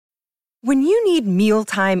When you need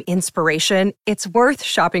mealtime inspiration, it's worth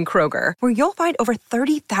shopping Kroger, where you'll find over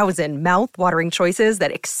 30,000 mouth-watering choices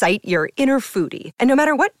that excite your inner foodie. And no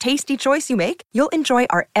matter what tasty choice you make, you'll enjoy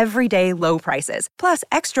our everyday low prices, plus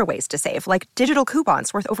extra ways to save, like digital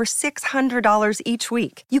coupons worth over $600 each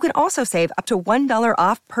week. You can also save up to $1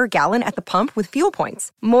 off per gallon at the pump with fuel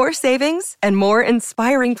points. More savings and more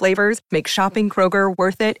inspiring flavors make shopping Kroger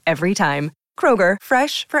worth it every time. Kroger,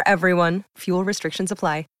 fresh for everyone. Fuel restrictions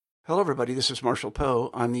apply. Hello, everybody. This is Marshall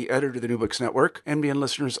Poe. I'm the editor of the New Books Network. NBN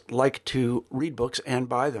listeners like to read books and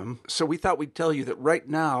buy them. So we thought we'd tell you that right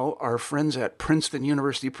now, our friends at Princeton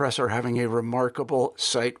University Press are having a remarkable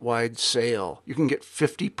site-wide sale. You can get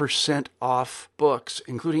 50% off books,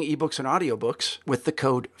 including ebooks and audiobooks, with the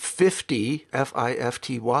code 50,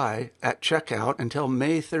 F-I-F-T-Y, at checkout until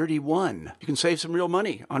May 31. You can save some real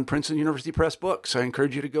money on Princeton University Press books. I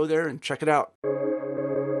encourage you to go there and check it out.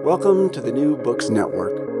 Welcome to the New Books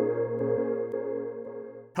Network.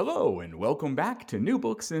 Hello, and welcome back to New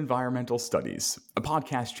Books in Environmental Studies, a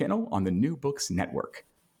podcast channel on the New Books Network.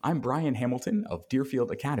 I'm Brian Hamilton of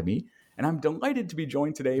Deerfield Academy, and I'm delighted to be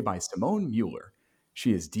joined today by Simone Müller.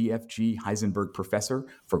 She is DFG Heisenberg Professor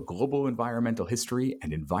for Global Environmental History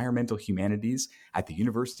and Environmental Humanities at the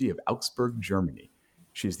University of Augsburg, Germany.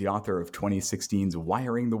 She is the author of 2016's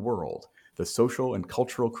Wiring the World, the Social and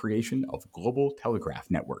Cultural Creation of Global Telegraph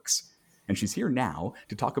Networks. And she's here now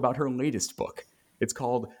to talk about her latest book. It's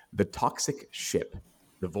called The Toxic Ship,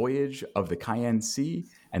 The Voyage of the Khian Sea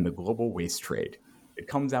and the Global Waste Trade. It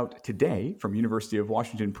comes out today from University of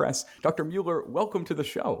Washington Press. Dr. Müller, welcome to the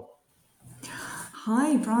show.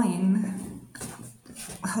 Hi, Brian.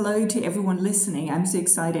 Hello to everyone listening. I'm so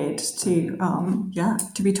excited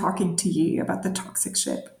to be talking to you about The Toxic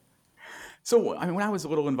Ship. So, when I was a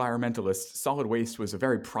little environmentalist, solid waste was a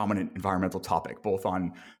very prominent environmental topic, both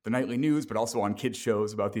on the nightly news, but also on kids'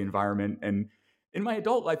 shows about the environment. And in my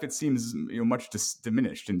adult life, it seems much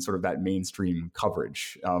diminished in sort of that mainstream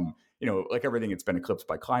coverage. Like everything, it's been eclipsed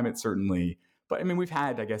by climate, certainly. But I mean, we've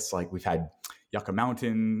had Yucca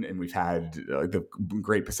Mountain, and we've had the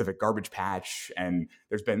Great Pacific Garbage Patch, and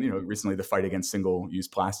there's been, recently the fight against single-use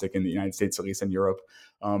plastic in the United States, at least in Europe.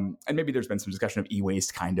 And maybe there's been some discussion of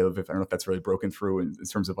e-waste, I don't know if that's really broken through in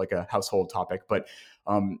terms of like a household topic. But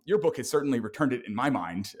your book has certainly returned it, in my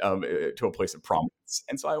mind, to a place of prominence.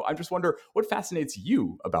 And so I just wonder, what fascinates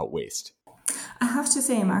you about waste? I have to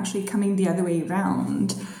say I'm actually coming the other way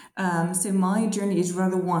around. So my journey is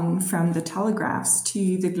rather one from the telegraphs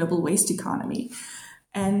to the global waste economy.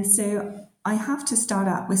 And so I have to start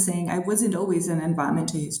out with saying I wasn't always an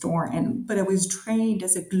environmental historian, but I was trained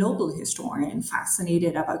as a global historian,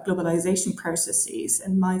 fascinated about globalization processes.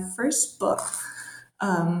 And my first book,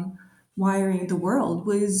 Wiring the World,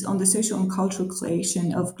 was on the social and cultural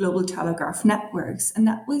creation of global telegraph networks. And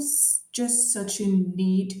that was just such a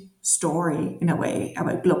neat story, in a way,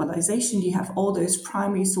 about globalization. You have all those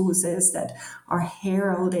primary sources that are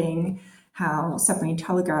heralding how submarine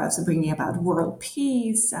telegraphs are bringing about world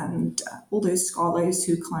peace, and all those scholars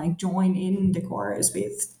who kind of join in the chorus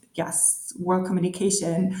with, yes, world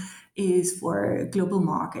communication is for global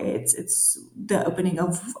markets. It's the opening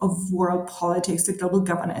of world politics, the global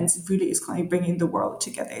governance really is kind of bringing the world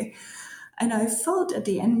together. And I felt at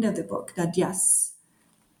the end of the book that, yes,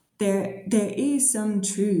 there is some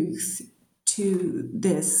truth to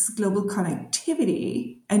this global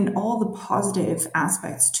connectivity and all the positive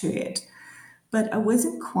aspects to it. But I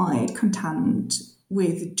wasn't quite content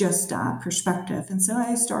with just that perspective. And so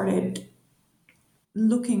I started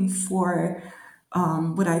looking for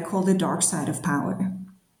what I call the dark side of power.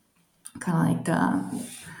 Kind of like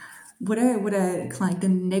what are kind of the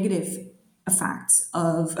negative effects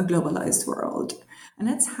of a globalized world. And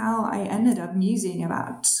that's how I ended up musing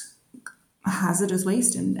about hazardous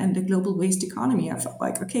waste and the global waste economy. I felt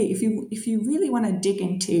like, okay, if you really want to dig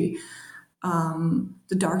into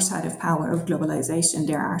the dark side of power of globalization,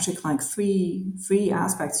 there are actually like three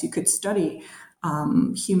aspects you could study: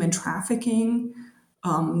 human trafficking,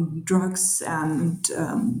 drugs and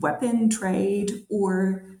weapon trade,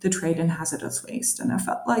 or the trade in hazardous waste. And I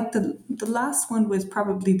felt like the last one was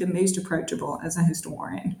probably the most approachable as a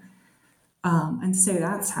historian. And so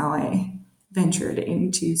that's how I ventured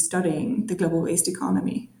into studying the global waste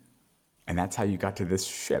economy. And that's how you got to this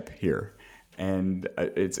ship here. And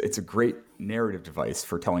it's a great narrative device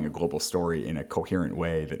for telling a global story in a coherent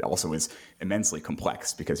way that also is immensely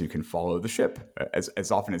complex, because you can follow the ship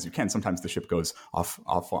as often as you can. Sometimes the ship goes off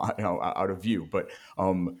out of view. But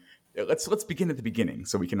let's begin at the beginning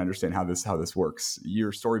so we can understand how this works.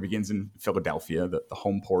 Your story begins in Philadelphia, the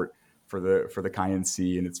home port for the Khian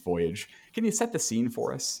Sea and its voyage. Can you set the scene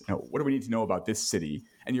for us? What do we need to know about this city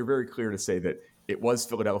And you're very clear to say that it was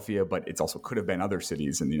Philadelphia, but it also could have been other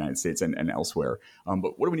cities in the United States and elsewhere.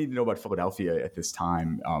 But what do we need to know about Philadelphia at this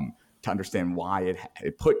time to understand why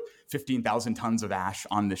it put 15,000 tons of ash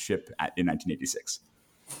on the ship in 1986?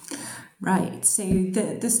 Right. So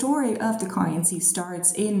the story of the Khian Sea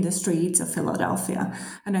starts in the streets of Philadelphia.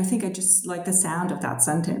 And I think I just like the sound of that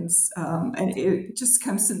sentence. And it just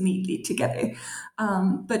comes so neatly together.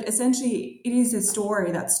 But essentially, it is a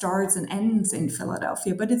story that starts and ends in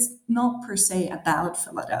Philadelphia, but it's not per se about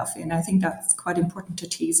Philadelphia. And I think that's quite important to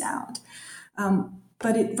tease out.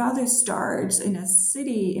 But it rather starts in a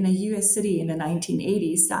city, in a US city in the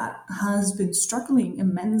 1980s that has been struggling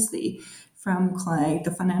immensely from like the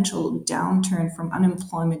financial downturn, from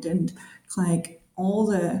unemployment, and like all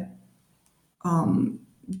the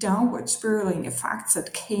downward spiraling effects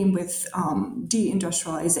that came with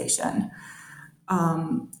deindustrialization.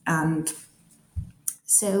 And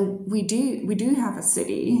so we do have a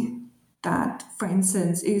city that, for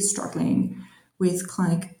instance, is struggling with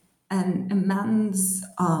like an immense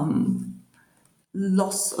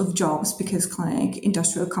loss of jobs because like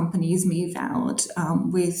industrial companies move out,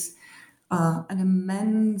 with an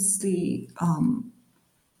immensely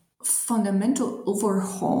fundamental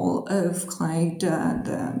overhaul of like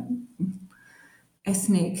the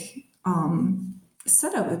ethnic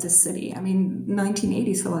setup of the city. I mean,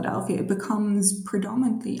 1980s Philadelphia, it becomes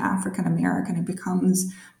predominantly African American. It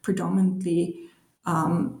becomes predominantly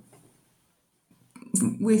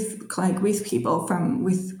with people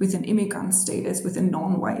with an immigrant status, with a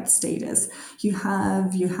non-white status. You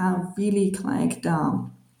have really like the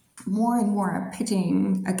more and more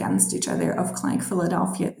pitting against each other of like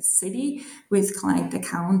Philadelphia the city with like the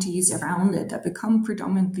counties around it that become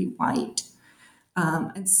predominantly white.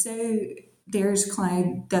 And so there's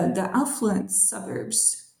like the affluent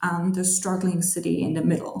suburbs and the struggling city in the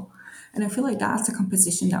middle. And I feel like that's a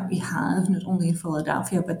composition that we have not only in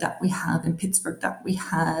Philadelphia, but that we have in Pittsburgh, that we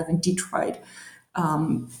have in Detroit,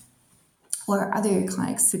 or other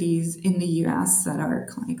like cities in the US that are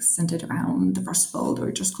like centered around the Rust Belt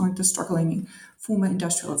or just like the struggling former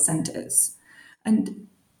industrial centers. And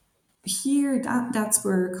here that's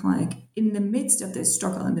where like in the midst of this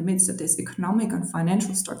struggle, in the midst of this economic and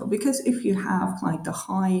financial struggle, because if you have like the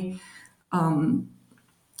high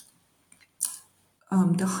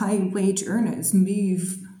wage earners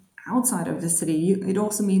move outside of the city, it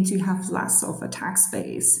also means you have less of a tax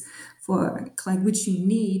base for like which you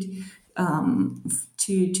need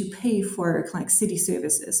to pay for like city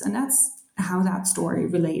services. And that's how that story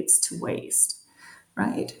relates to waste,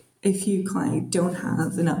 right? If you like don't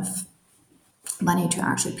have enough money to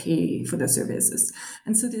actually pay for the services.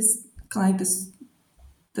 And so the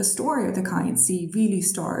story of the Khian Sea really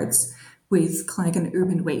starts with like an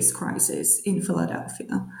urban waste crisis in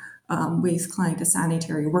Philadelphia, with like the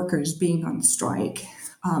sanitary workers being on strike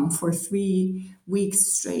for 3 weeks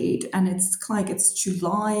straight. And it's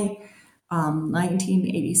July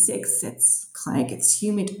 1986. It's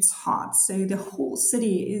humid, it's hot. So the whole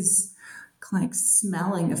city is like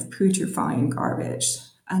smelling of putrefying garbage.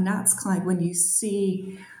 And that's like when you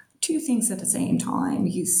see two things at the same time.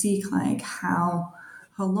 You see like how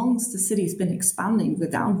long the city's been expanding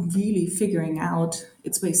without really figuring out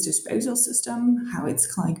its waste disposal system, how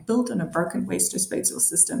it's like built on a broken waste disposal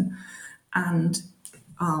system, and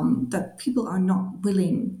that people are not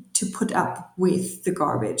willing to put up with the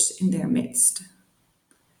garbage in their midst.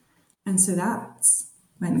 And so that's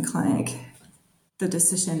when like the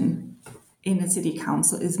decision in a city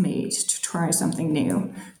council is made to try something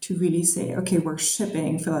new, to really say, okay, we're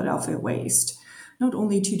shipping Philadelphia waste not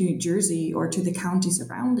only to New Jersey or to the counties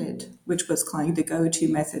around it, which was kind of the go-to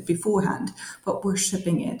method beforehand, but we're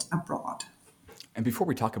shipping it abroad. And before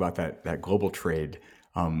we talk about that global trade,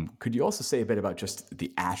 could you also say a bit about just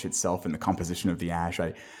the ash itself and the composition of the ash?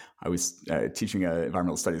 I was teaching an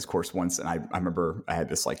environmental studies course once, and I remember I had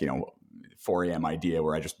this 4 a.m. idea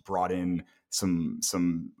where I just brought in some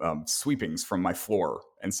sweepings from my floor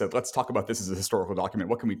and said, let's talk about this as a historical document.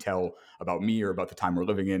 What can we tell about me or about the time we're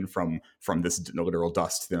living in from this literal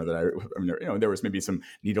dust? There was maybe some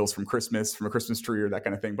needles from a Christmas tree or that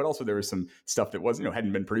kind of thing, but also there was some stuff that was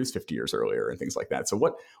hadn't been produced 50 years earlier and things like that. So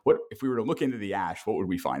what if we were to look into the ash? What would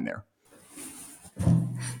we find there?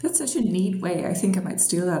 That's such a neat way. I think I might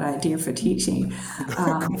steal that idea for teaching.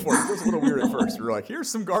 Go for it. It was a little weird at first. We were like, here's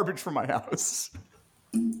some garbage from my house.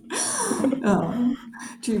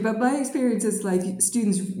 True, but my experience is like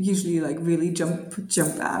students usually like really jump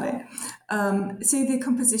at it. So the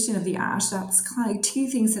composition of the ash, that's kind of like two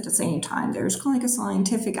things at the same time. There's kind of like a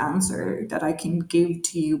scientific answer that I can give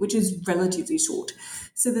to you, which is relatively short.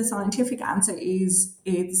 So the scientific answer is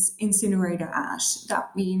it's incinerator ash.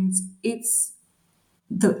 That means it's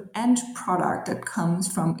the end product that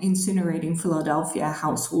comes from incinerating Philadelphia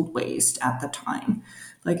household waste at the time.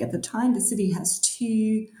 Like at the time, the city has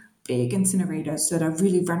two big incinerators that are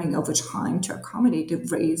really running over time to accommodate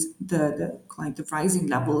the rising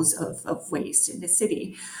levels of waste in the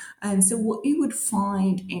city. And so what you would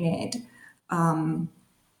find in it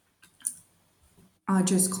are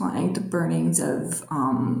just kind of the burnings of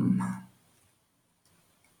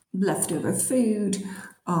leftover food,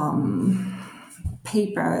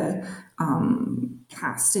 paper,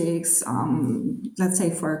 plastics. Let's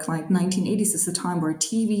say for like 1980s is the time where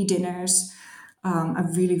TV dinners are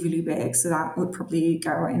really, really big. So that would probably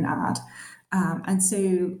go in that. And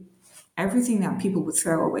so everything that people would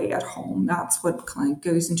throw away at home, that's what kind of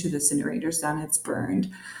goes into the incinerators, then it's burned.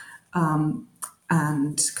 And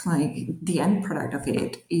kind of the end product of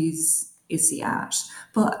it is the ash.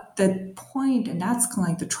 But the point, and that's kind of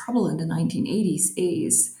like the trouble in the 1980s,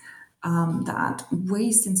 is that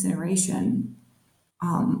waste incineration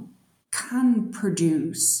can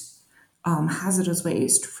produce hazardous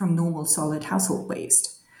waste from normal solid household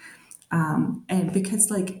waste. And because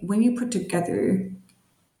like when you put together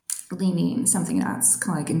leaning something that's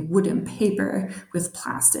kind of like in wood and paper with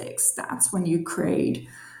plastics, that's when you create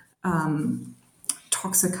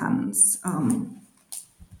toxicants,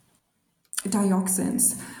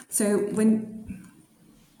 dioxins. So when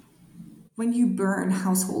you burn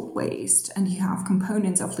household waste and you have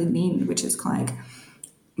components of lignin, which is kind of like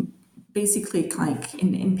basically kind of like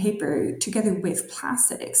in paper together with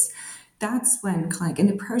plastics, that's when kind of like in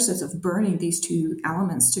the process of burning these two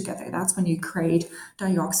elements together, that's when you create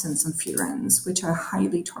dioxins and furans, which are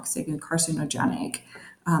highly toxic and carcinogenic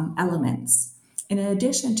elements. And in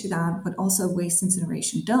addition to that, what also waste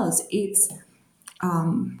incineration does, it's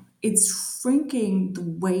shrinking the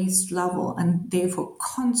waste level and therefore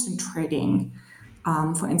concentrating,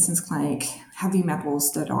 for instance, like heavy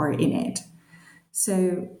metals that are in it.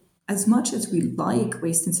 So as much as we like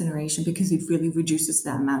waste incineration because it really reduces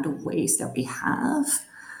the amount of waste that we have,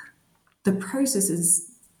 the process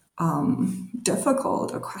is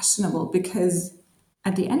difficult or questionable because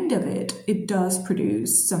at the end of it, it does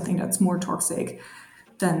produce something that's more toxic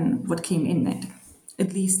than what came in it,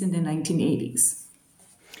 at least in the 1980s.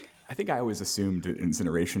 I think I always assumed in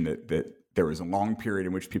incineration that there was a long period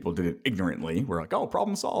in which people did it ignorantly. We're like, oh,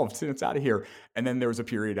 problem solved, it's out of here. And then there was a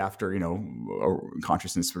period after,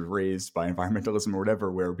 consciousness was raised by environmentalism or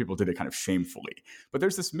whatever, where people did it kind of shamefully. But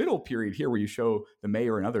there's this middle period here where you show the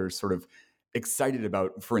mayor and others sort of excited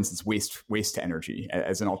about, for instance, waste to energy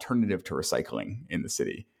as an alternative to recycling in the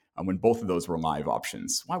city, when both of those were live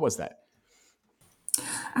options. Why was that?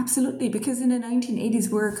 Absolutely, because in the 1980s,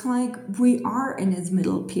 we are in this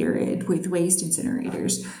middle period with waste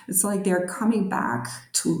incinerators. It's like they're coming back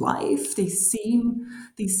to life. They seem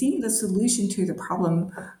the solution to the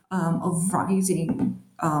problem of rising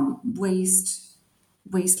waste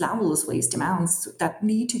levels, waste amounts that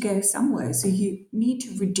need to go somewhere. So you need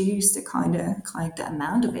to reduce the kind of the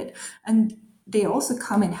amount of it, and they also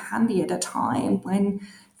come in handy at a time when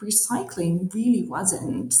recycling really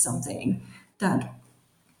wasn't something that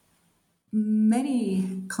many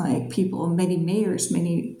people, many mayors,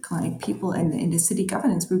 many people in the city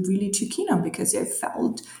governance were really too keen on because they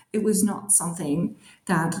felt it was not something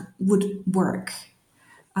that would work.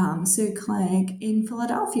 So in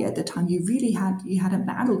Philadelphia at the time, you had a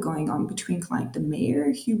battle going on between the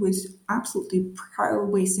mayor, who was absolutely pro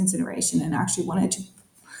waste incineration and actually wanted to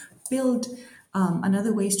build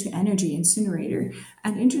another waste to energy incinerator.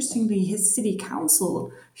 And interestingly, his city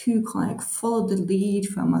council, who followed the lead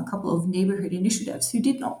from a couple of neighborhood initiatives, who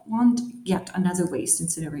did not want yet another waste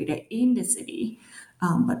incinerator in the city,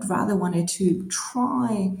 but rather wanted to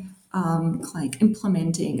try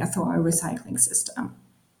implementing a thorough recycling system.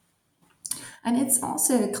 And it's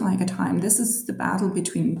also a time, this is the battle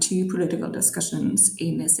between two political discussions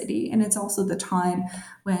in the city, and it's also the time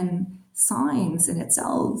when science in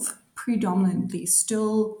itself predominantly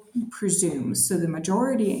still presumes. So the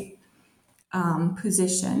majority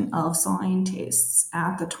position of scientists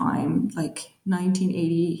at the time, like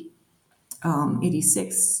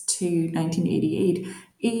 1986 to 1988,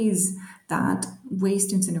 is that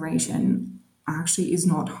waste incineration actually is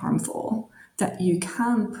not harmful, that you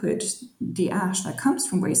can put the ash that comes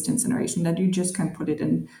from waste incineration, that you just can put it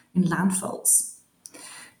in landfills.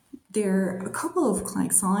 there are a couple of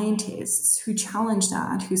like scientists who challenge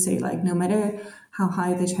that, who say like no matter how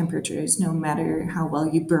high the temperature is, no matter how well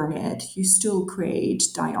you burn it, you still create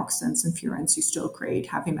dioxins and furans, you still create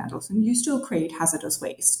heavy metals, and you still create hazardous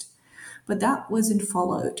waste. But that wasn't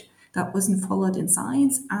followed. That wasn't followed in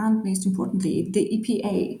science, and most importantly, the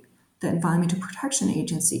EPA, the Environmental Protection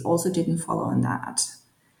Agency, also didn't follow on that.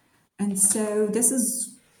 And so this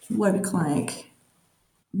is what like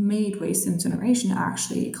made waste incineration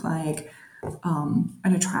actually like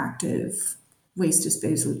an attractive waste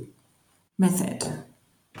disposal method.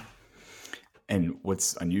 And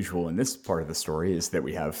what's unusual in this part of the story is that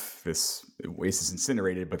we have this waste is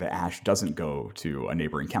incinerated, but the ash doesn't go to a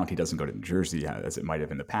neighboring county, doesn't go to New Jersey as it might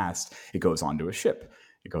have in the past. It goes onto a ship.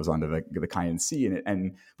 It goes onto the Khian Sea.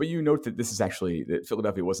 But you note that this is actually, that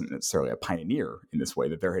Philadelphia wasn't necessarily a pioneer in this way,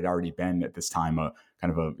 that there had already been at this time a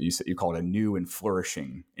kind of a, you call it a new and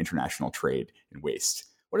flourishing international trade in waste.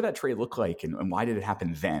 What did that trade look like, and why did it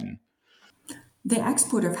happen then? The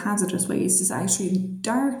export of hazardous waste is actually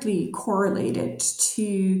directly correlated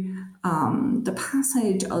to the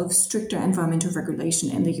passage of stricter environmental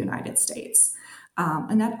regulation in the United States.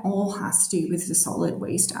 And that all has to do with the Solid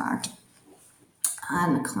Waste Act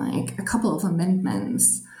and like a couple of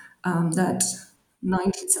amendments that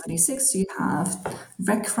 1976 you have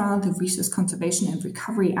RCRA, the Resource Conservation and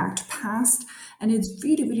Recovery Act, passed. And it's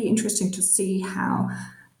really, really interesting to see how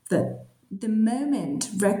the moment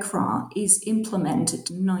RCRA is implemented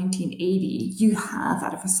in 1980, you have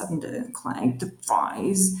out of a sudden the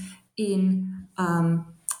rise in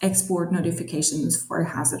export notifications for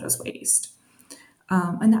hazardous waste.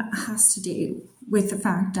 And that has to do with the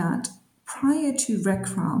fact that prior to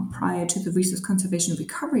RCRA, prior to the Resource Conservation and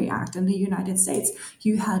Recovery Act in the United States,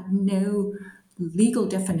 you had no legal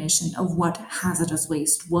definition of what hazardous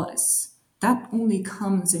waste was. That only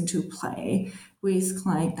comes into play with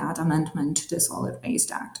like that amendment to the Solid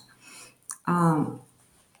Waste Act. And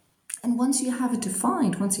once you have it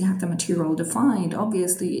defined, once you have the material defined,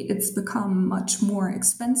 obviously it's become much more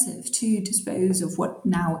expensive to dispose of what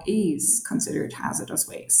now is considered hazardous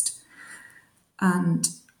waste. And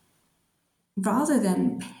rather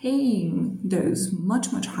than paying those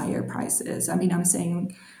much, much higher prices, I mean, I'm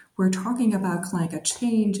saying we're talking about like a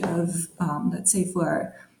change of, let's say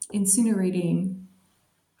for incinerating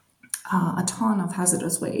a ton of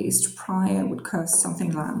hazardous waste prior would cost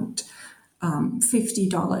something like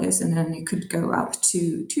 $50, and then it could go up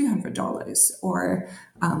to $200, or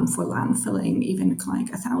for landfilling even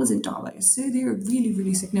like $1,000. So there are really,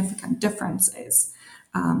 really significant differences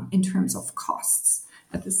in terms of costs.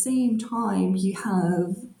 At the same time, you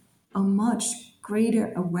have a much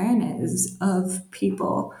greater awareness of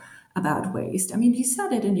people about waste. I mean, you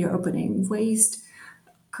said it in your opening, waste.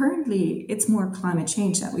 Currently, it's more climate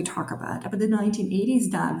change that we talk about. But the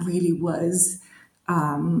 1980s, that really was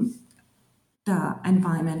the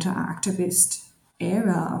environmental activist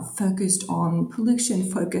era, focused on pollution,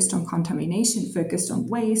 focused on contamination, focused on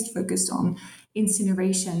waste, focused on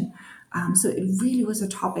incineration. So it really was a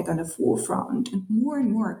topic on the forefront. And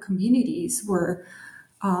more communities were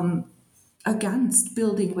against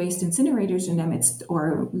building waste incinerators in their midst,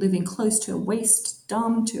 or living close to a waste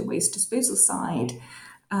dump, to a waste disposal site.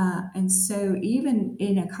 And so even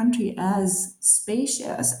in a country as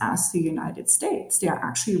spacious as the United States, they are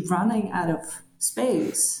actually running out of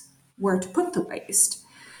space where to put the waste.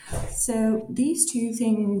 So these two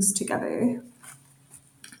things together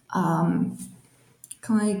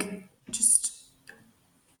just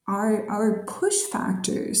are push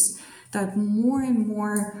factors that more and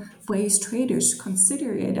more waste traders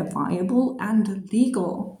consider it a viable and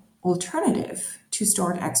legal alternative to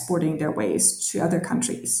start exporting their waste to other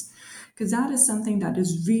countries. Because that is something that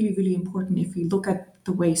is really, really important if we look at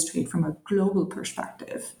the waste trade from a global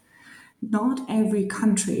perspective. Not every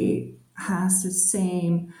country has the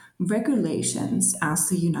same regulations as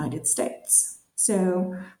the United States.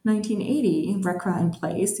 So 1980, RCRA in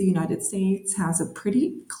place, the United States has a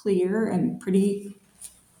pretty clear and pretty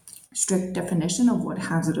strict definition of what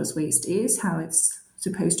hazardous waste is, how it's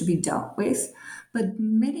supposed to be dealt with. But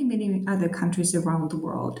many, many other countries around the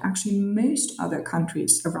world, actually most other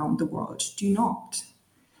countries around the world, do not.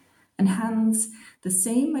 And hence, the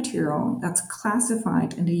same material that's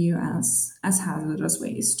classified in the US as hazardous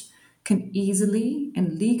waste can easily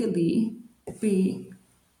and legally be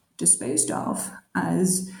disposed of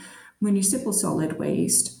as municipal solid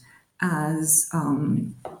waste, as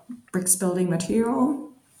bricks building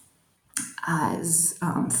material, as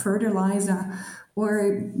fertilizer,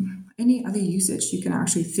 or any other usage you can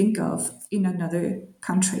actually think of in another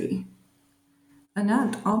country. And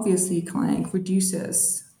that obviously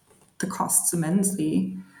reduces the costs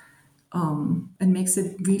immensely and makes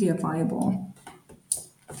it really a viable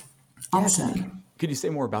option. Could you say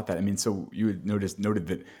more about that? I mean, so you had noted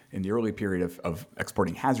that in the early period of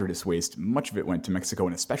exporting hazardous waste, much of it went to Mexico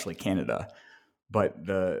and especially Canada. But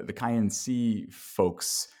the Khian Sea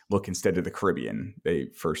folks look instead to the Caribbean. They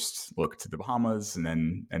first look to the Bahamas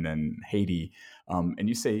and then Haiti. And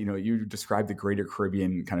you say, you describe the Greater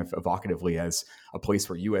Caribbean kind of evocatively as a place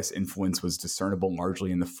where U.S. influence was discernible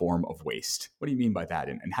largely in the form of waste. What do you mean by that,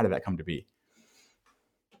 and how did that come to be?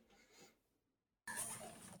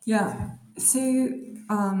 Yeah. So in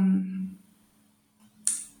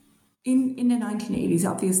the 1980s,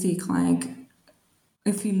 obviously,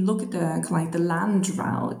 if you look at the land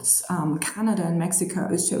routes, Canada and Mexico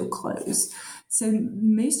are so close. So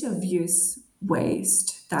most of US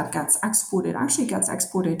waste that gets exported actually gets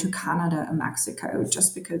exported to Canada and Mexico,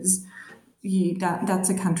 just because that's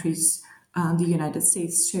the countries the United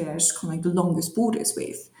States shares the longest borders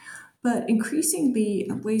with. But increasingly,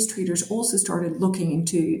 waste traders also started looking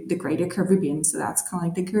into the Greater Caribbean. So that's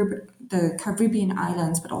the Caribbean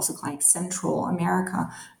islands, but also Central America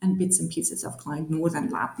and bits and pieces of Northern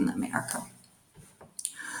Latin America.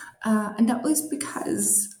 And that was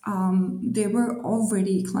because there were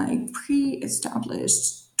already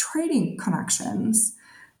pre-established trading connections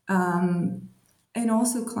and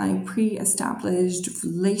also pre-established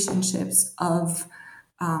relationships of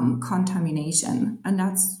contamination. And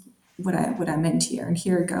that's what I meant here. And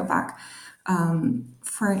here I go back.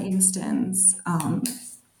 For instance,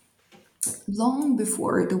 long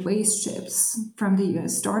before the waste ships from the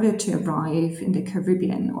US started to arrive in the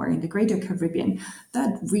Caribbean or in the Greater Caribbean,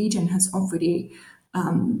 that region has already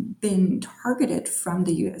been targeted from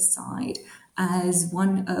the US side as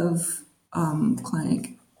one of an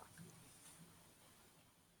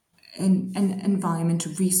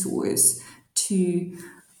environmental resource to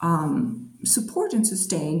support and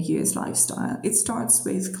sustain US lifestyle. It starts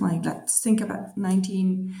with let's think about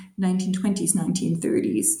 1920s,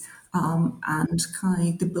 1930s, and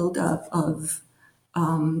the buildup of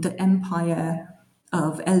the empire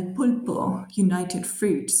of El Pulpo, United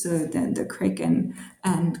Fruit, so then the Kraken,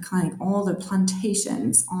 and all the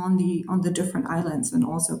plantations on the different islands and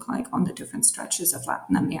also on the different stretches of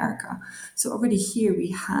Latin America. So already here we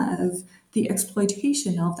have the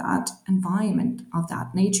exploitation of that environment, of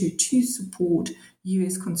that nature, to support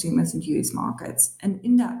US consumers and US markets. And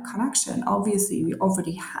in that connection, obviously, we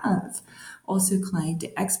already have also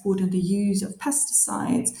the export and the use of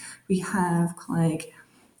pesticides. We have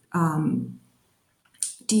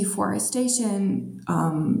deforestation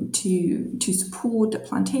to support the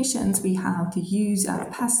plantations. We have the use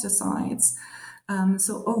of pesticides.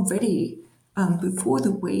 So already before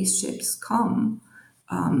the waste ships come,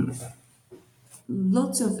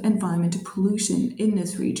 lots of environmental pollution in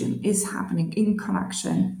this region is happening in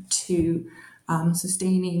connection to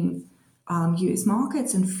sustaining US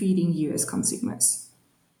markets and feeding US consumers.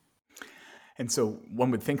 And so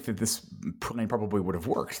one would think that this plan probably would have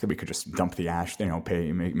worked, that we could just dump the ash,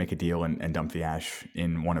 make a deal and dump the ash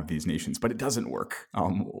in one of these nations. But it doesn't work.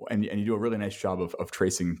 And you do a really nice job of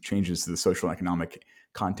tracing changes to the social and economic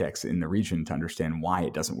context in the region to understand why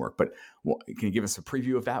it doesn't work. But can you give us a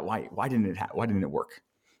preview of that? Why didn't it work?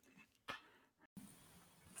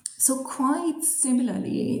 So quite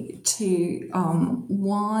similarly to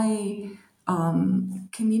why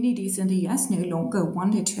communities in the US no longer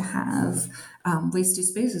wanted to have waste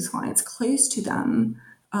disposal sites close to them,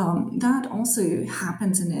 that also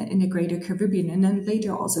happens in the Greater Caribbean, and then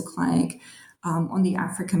later also on the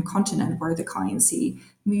African continent, where the Khian Sea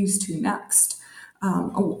moves to next.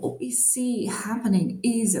 What we see happening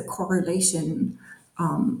is a correlation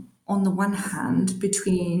on the one hand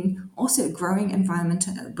between also growing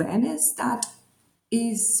environmental awareness that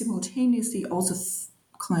is simultaneously also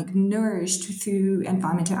nourished through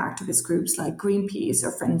environmental activist groups like Greenpeace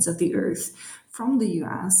or Friends of the Earth from the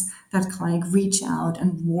US that reach out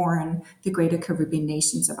and warn the Greater Caribbean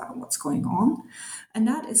nations about what's going on. And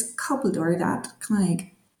that is coupled, or that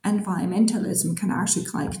environmentalism can actually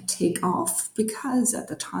take off, because at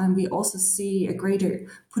the time we also see a greater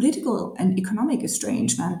political and economic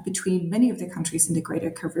estrangement between many of the countries in the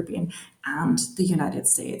Greater Caribbean and the United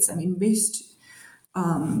States. I mean, most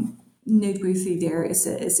noteworthy there is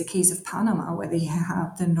the case of Panama, where they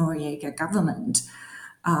have the Noriega government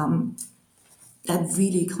that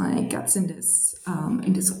really gets in this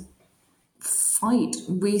fight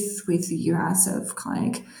with the US of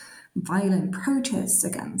violent protests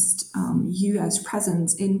against U.S.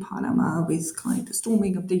 presence in Panama, with the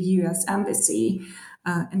storming of the U.S. embassy,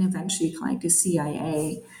 and eventually the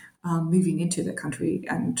CIA moving into the country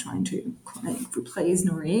and trying to replace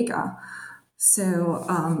Noriega. So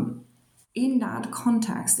in that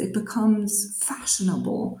context, it becomes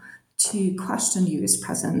fashionable to question US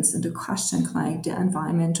presence and to question like the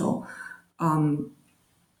environmental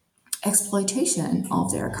exploitation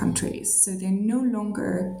of their countries. So they're no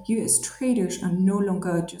longer, US traders are no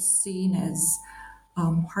longer just seen as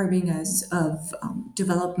harbingers of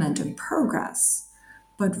development and progress,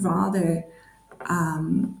 but rather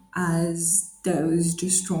as those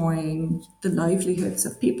destroying the livelihoods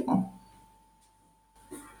of people.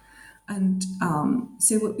 And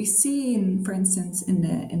so what we see, for instance, in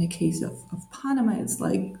the case of Panama, is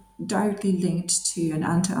like directly linked to an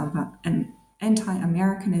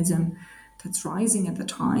anti-Americanism that's rising at the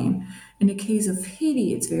time. In the case of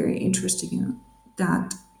Haiti, it's very interesting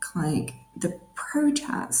that like the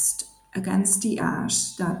protest against the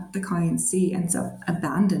ash that the KNC ends up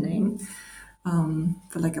abandoning,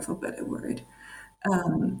 for lack of a better word,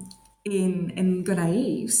 in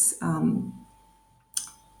Gonaives,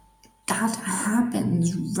 that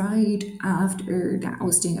happens right after the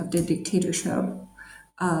ousting of the dictatorship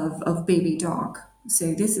of Baby Doc.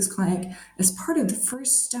 So this is like as part of the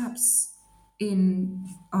first steps in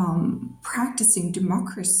practicing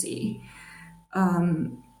democracy.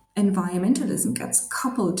 Environmentalism gets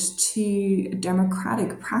coupled to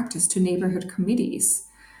democratic practice, to neighborhood committees,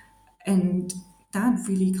 and that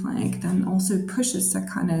really like then also pushes that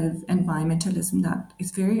kind of environmentalism that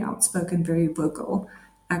is very outspoken, very vocal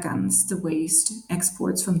against the waste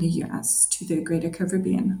exports from the US to the Greater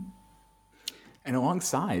Caribbean. And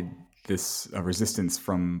alongside this resistance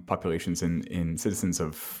from populations in citizens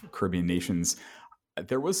of Caribbean nations,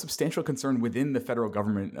 there was substantial concern within the federal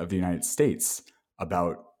government of the United States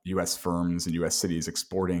about U.S. firms and U.S. cities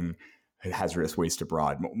exporting hazardous waste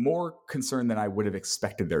abroad. More concern than I would have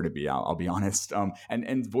expected there to be, I'll be honest,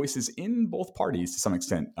 and voices in both parties to some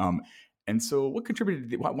extent. And so what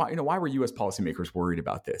contributed, why were U.S. policymakers worried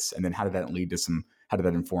about this? And then how did that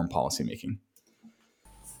inform policymaking?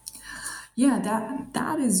 Yeah,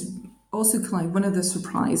 that is also kind of one of the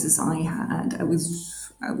surprises I had. I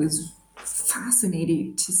was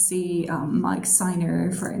fascinated to see Mike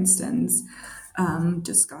Steiner, for instance,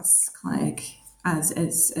 discuss like as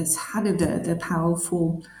head of the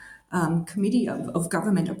powerful committee of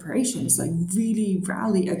government operations, like really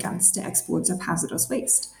rally against the exports of hazardous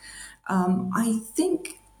waste. I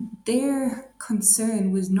think their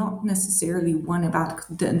concern was not necessarily one about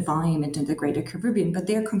the environment in the Greater Caribbean, but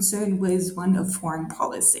their concern was one of foreign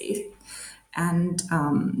policy and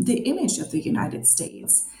the image of the United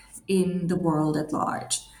States in the world at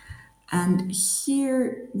large. And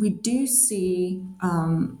here we do see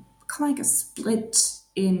kind of like a split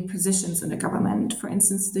in positions in the government. For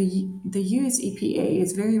instance, the US EPA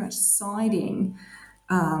is very much siding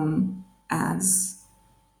as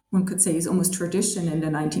one could say is almost tradition in the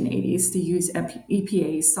 1980s. The US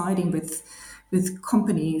EPA siding with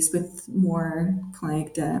companies with more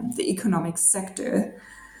like the economic sector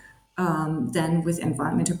than with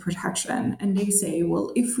environmental protection. And they say,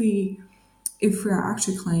 well, if we're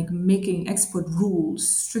actually like making export rules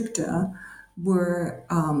stricter, we're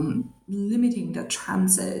limiting the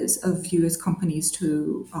chances of US companies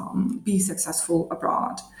to be successful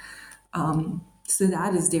abroad. So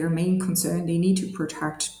that is their main concern. They need to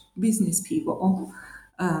protect business people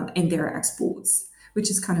in their exports,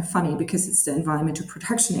 which is kind of funny because it's the Environmental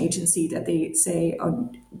Protection Agency that they say,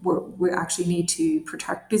 oh, we actually need to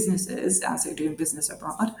protect businesses as they're doing business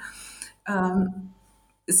abroad.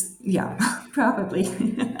 Yeah, probably.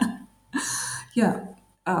 Yeah.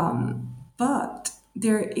 But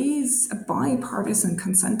there is a bipartisan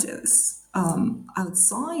consensus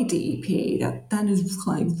outside the EPA that then is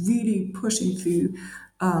like really pushing through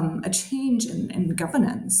a change in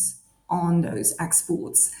governance on those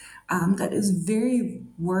exports that is very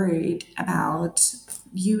worried about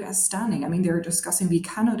U.S. standing. I mean, they're discussing we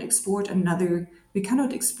cannot export a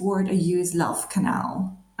U.S. love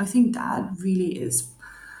canal. I think that really is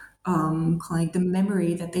like the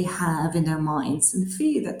memory that they have in their minds and the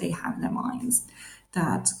fear that they have in their minds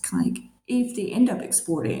that like if they end up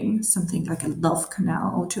exporting something like a love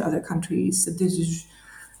canal to other countries, that this is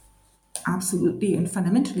absolutely and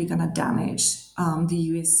fundamentally going to damage the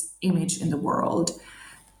U.S. image in the world,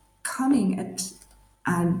 coming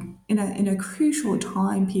in a crucial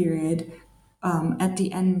time period at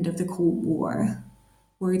the end of the Cold War,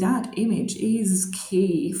 where that image is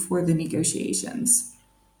key for the negotiations.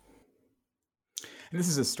 And this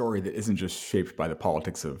is a story that isn't just shaped by the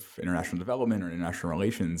politics of international development or international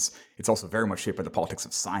relations. It's also very much shaped by the politics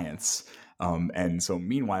of science. And so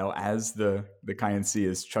meanwhile, as the KNC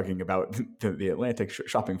is chugging about the Atlantic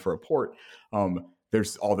shopping for a port,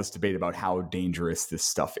 there's all this debate about how dangerous this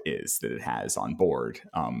stuff is that it has on board,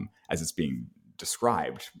 as it's being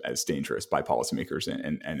described as dangerous by policymakers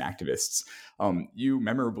and activists. You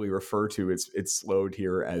memorably refer to its load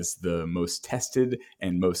here as the most tested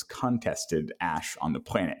and most contested ash on the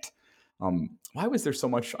planet. Why was there so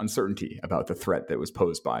much uncertainty about the threat that was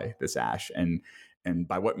posed by this ash, and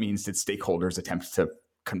by what means did stakeholders attempt to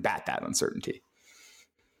combat that uncertainty?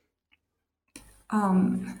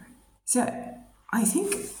 So I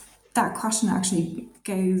think that question actually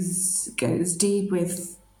goes deep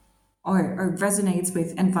with or resonates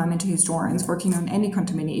with environmental historians working on any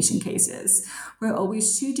contamination cases. We're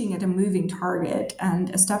always shooting at a moving target and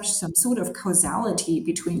establish some sort of causality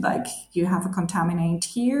between, like, you have a contaminant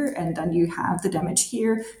here and then you have the damage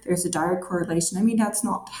here. There's a direct correlation. I mean, that's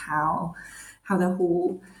not how the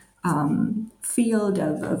whole field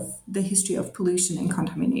of the history of pollution and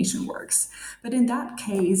contamination works. But in that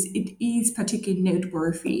case, it is particularly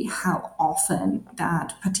noteworthy how often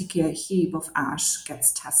that particular heap of ash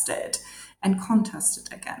gets tested and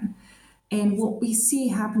contested again. And what we see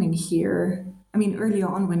happening here, I mean, earlier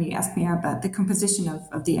on when you asked me about the composition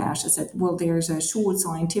of the ash, I said, well, there's a short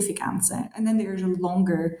scientific answer, and then there's a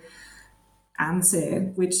longer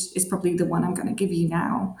answer, which is probably the one I'm going to give you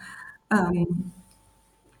now.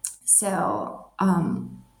 So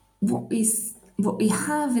what we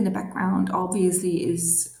have in the background, obviously,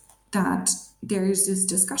 is that there is this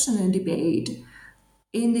discussion and debate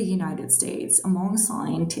in the United States among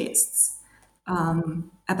scientists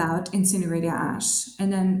about incinerator ash,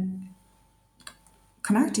 and then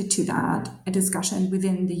connected to that, a discussion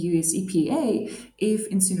within the US EPA if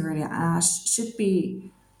incinerator ash should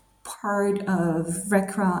be part of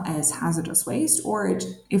RCRA as hazardous waste, or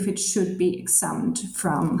if it should be exempt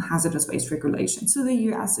from hazardous waste regulation. So the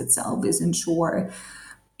US itself isn't sure,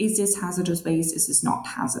 is this hazardous waste, is this not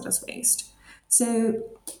hazardous waste? So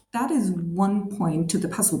that is one point to the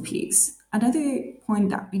puzzle piece. Another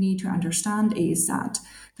point that we need to understand is that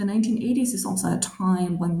the 1980s is also a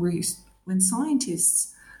time when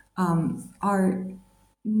scientists are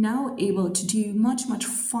now able to do much, much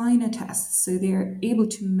finer tests. So they're able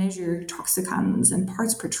to measure toxicants and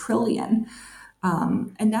parts per trillion.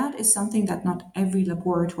 And that is something that not every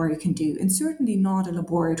laboratory can do, and certainly not a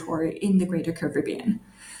laboratory in the Greater Caribbean.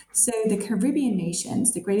 So the Caribbean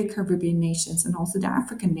nations, the Greater Caribbean nations, and also the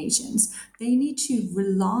African nations, they need to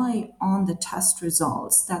rely on the test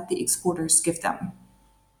results that the exporters give them.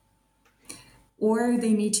 Or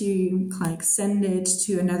they need to send it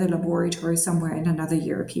to another laboratory somewhere in another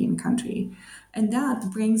European country. And that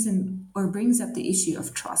brings up the issue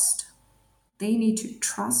of trust. They need to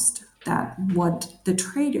trust that what the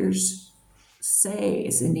traders say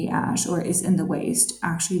is in the ash or is in the waste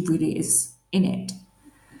actually really is in it.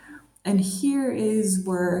 And here is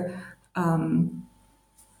where the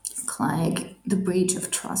breach of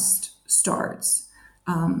trust starts.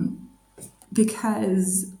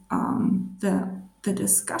 Because the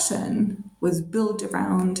discussion was built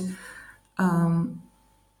around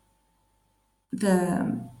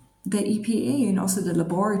the EPA and also the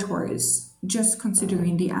laboratories just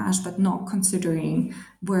considering the ash, but not considering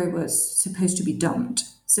where it was supposed to be dumped.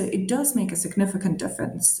 So it does make a significant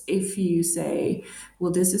difference if you say,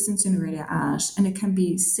 well, this is incinerator ash, and it can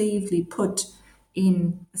be safely put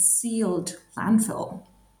in a sealed landfill,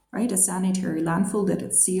 right? A sanitary landfill that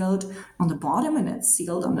it's sealed on the bottom and it's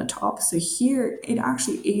sealed on the top. So here it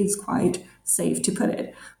actually is quite safe to put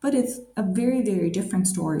it. But it's a very, very different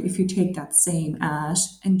story if you take that same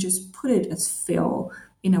ash and just put it as fill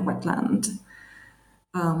in a wetland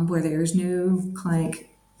where there's no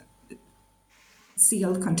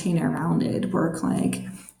sealed container around it, where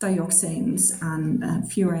dioxins and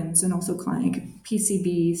furans and also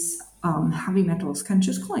PCBs, heavy metals can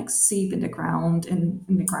just seep in the ground and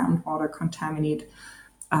in the groundwater, contaminate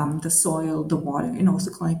the soil, the water, and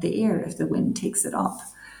also the air if the wind takes it up.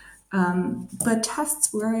 But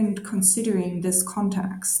tests weren't considering this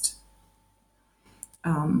context.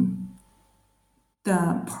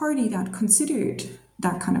 The party that considered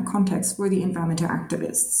that kind of context were the environmental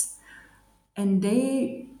activists. And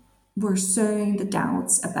they were sowing the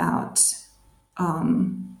doubts about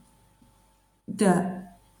the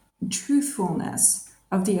truthfulness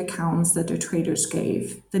of the accounts that the traders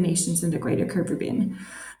gave the nations in the Greater Caribbean.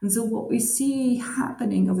 And so what we see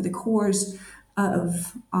happening over the course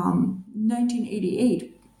of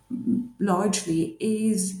 1988 largely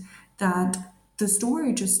is that the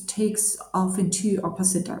story just takes off in two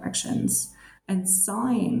opposite directions, and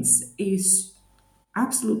science is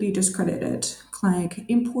absolutely discredited.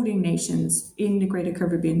 Importing nations in the Greater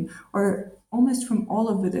Caribbean or almost from all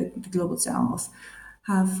over the global south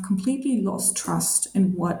have completely lost trust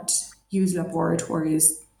in what US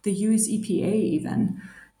laboratories, the US EPA even,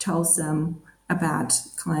 tells them about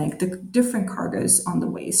like the different cargoes on the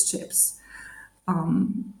waste ships.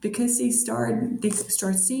 Because they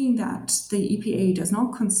start seeing that the EPA does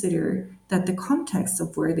not consider that the context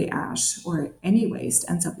of where the ash or any waste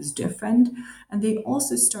ends up is different, and they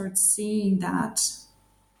also start seeing that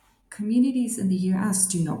communities in the US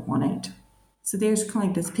do not want it. So there's kind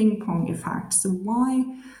of like this ping pong effect. So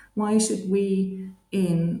why should we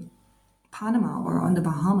in Panama or on the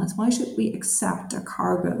Bahamas, why should we accept a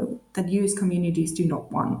cargo that US communities do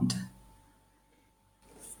not want?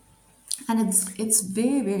 And it's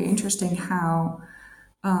very, very interesting how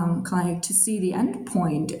kind of to see the end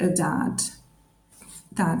point of that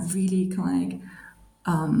really kind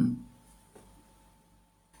of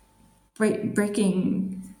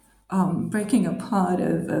breaking apart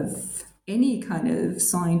of any kind of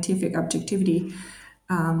scientific objectivity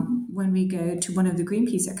when we go to one of the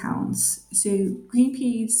Greenpeace accounts. So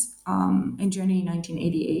Greenpeace in January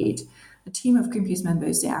 1988, a team of Greenpeace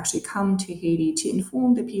members, they actually come to Haiti to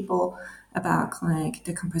inform the people about like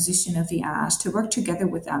the composition of the ash, to work together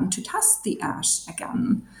with them to test the ash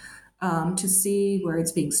again, to see where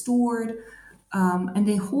it's being stored. And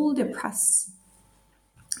they hold a press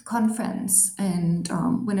conference. And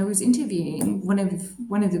when I was interviewing one of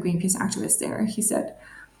the Greenpeace activists there, he said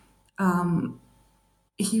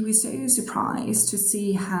he was so surprised to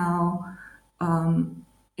see how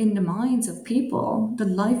in the minds of people, the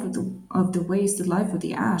life of the waste, the life of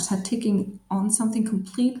the ash had taken on something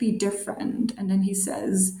completely different. And then he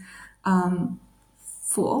says,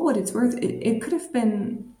 for all what it's worth, it could have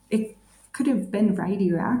been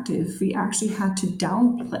radioactive. We actually had to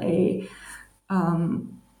downplay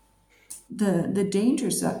the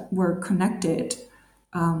dangers that were connected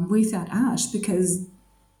with that ash, because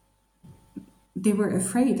they were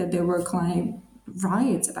afraid that there were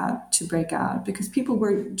riots about to break out, because people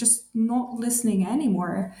were just not listening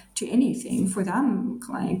anymore to anything. For them,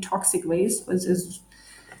 toxic waste was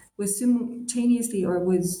simultaneously or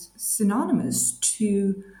was synonymous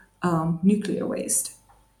to nuclear waste.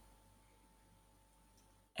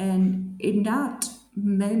 And in that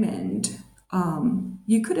moment,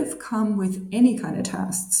 you could have come with any kind of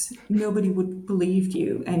tests. Nobody would believe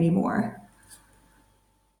you anymore.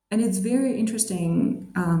 And it's very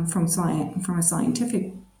interesting from a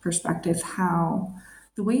scientific perspective how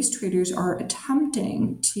the waste traders are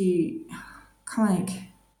attempting to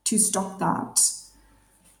to stop that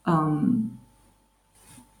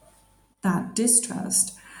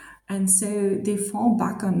distrust, and so they fall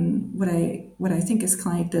back on what I think is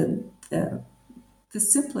the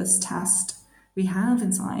simplest test we have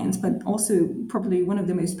in science, but also probably one of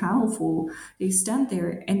the most powerful. They stand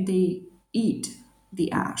there and they eat the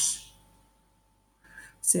ash.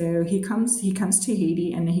 So he comes to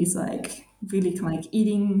Haiti and he's like really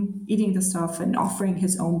eating the stuff and offering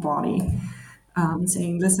his own body,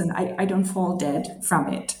 saying, "Listen, I don't fall dead from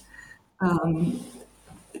it."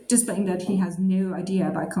 Displaying that he has no idea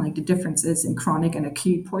about the differences in chronic and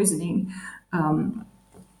acute poisoning. On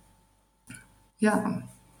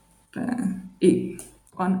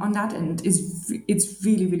that end it's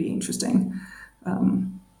really, really interesting.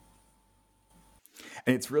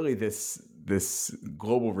 And it's really this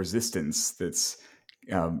global resistance that's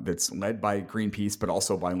led by Greenpeace, but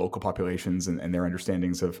also by local populations and their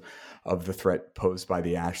understandings of the threat posed by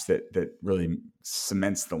the ash that really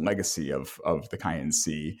cements the legacy of the Khian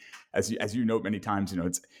Sea. As you note many times,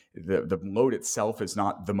 it's the load itself is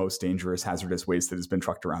not the most dangerous hazardous waste that has been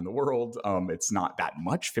trucked around the world. It's not that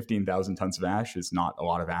much. 15,000 tons of ash is not a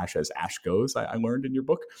lot of ash as ash goes. I learned in your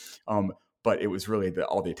book. But it was really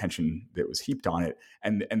all the attention that was heaped on it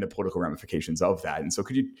and the political ramifications of that. And so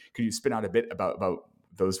could you spin out a bit about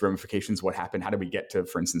those ramifications? What happened? How did we get to,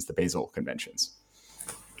 for instance, the Basel Conventions?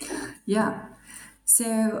 Yeah.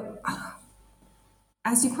 So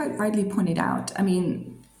as you quite rightly pointed out, I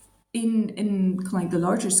mean, in the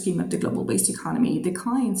larger scheme of the global waste economy, the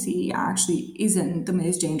Khian Sea actually isn't the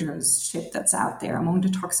most dangerous ship that's out there among the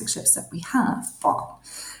toxic ships that we have. But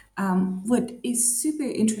what is super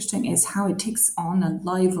interesting is how it takes on a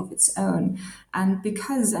life of its own. And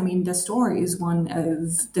because, the story is one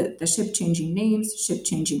of the ship changing names, ship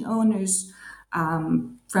changing owners,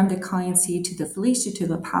 from the Khian Sea to the Felicia to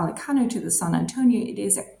the Pelicano to the San Antonio, it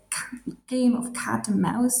is a game of cat and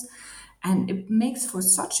mouse. And it makes for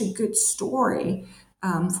such a good story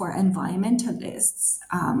for environmentalists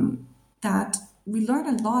that we learn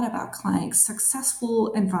a lot about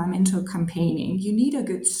successful environmental campaigning. You need a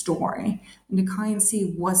good story. And the Khian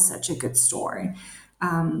Sea was such a good story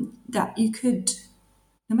that you could,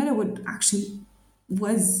 no matter what actually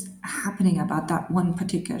was happening about that one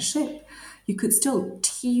particular ship, you could still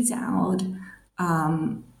tease out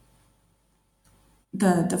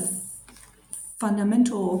the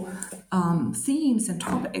fundamental themes and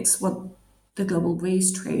topics, what the global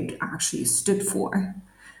waste trade actually stood for.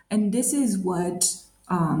 And this is what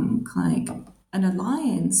kind of an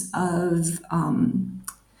alliance of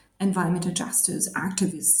environmental justice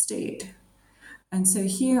activists did. And so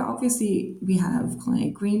here, obviously, we have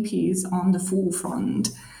like Greenpeace on the forefront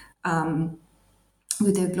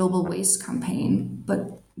with their global waste campaign,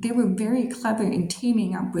 but they were very clever in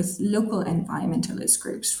teaming up with local environmentalist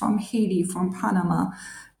groups from Haiti, from Panama,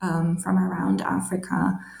 from around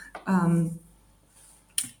Africa.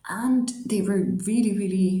 And they were really,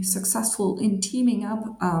 really successful in teaming up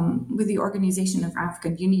with the Organization of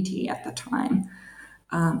African Unity at the time.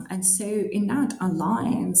 And so in that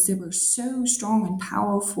alliance, they were so strong and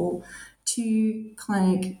powerful to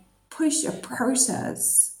like push a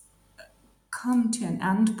process come to an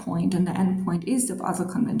end point, and the end point is the Basel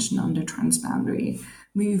Convention on the transboundary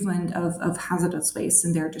movement of hazardous waste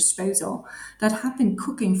and their disposal that had been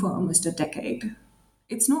cooking for almost a decade.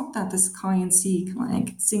 It's not that the Khian Sea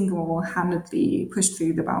like single-handedly pushed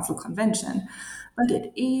through the Basel Convention, but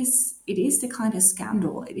it is the kind of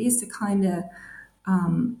scandal, it is the kind of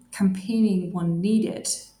campaigning one needed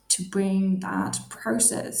to bring that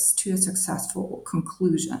process to a successful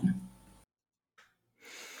conclusion.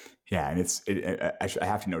 Yeah, and I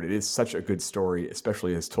have to note, it is such a good story,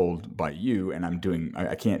 especially as told by you. And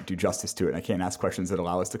I can't do justice to it. I can't ask questions that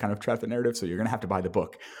allow us to kind of track the narrative. So you're going to have to buy the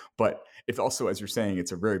book. But it's also, as you're saying,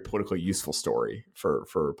 it's a very politically useful story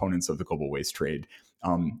for opponents of the global waste trade.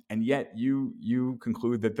 And yet you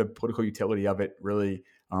conclude that the political utility of it really,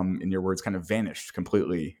 in your words, kind of vanished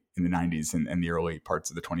completely in the 90s and the early parts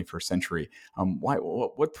of the 21st century.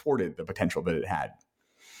 What thwarted the potential that it had?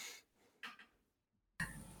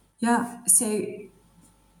 Yeah, so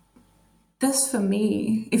this for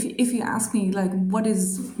me, if you ask me like what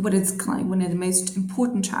is kind of one of the most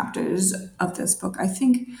important chapters of this book, I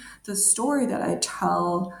think the story that I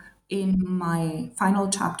tell in my final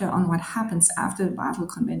chapter on what happens after the Basel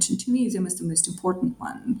Convention to me is almost the most important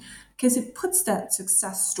one, because it puts that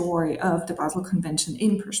success story of the Basel Convention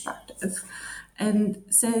in perspective and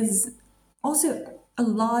says also a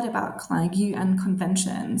lot about like UN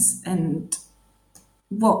conventions and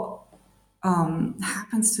what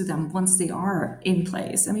happens to them once they are in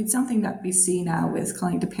place. I mean, something that we see now with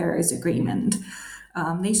kind of the Paris Agreement.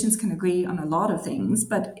 Nations can agree on a lot of things,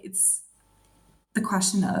 but it's the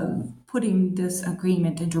question of putting this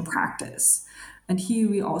agreement into practice. And here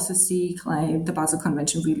we also see kind of the Basel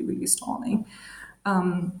Convention really, really stalling.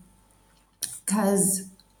 Because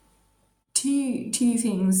two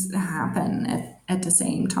things happen at the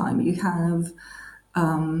same time. You have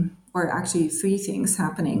or actually three things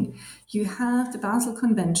happening. You have the Basel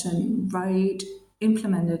Convention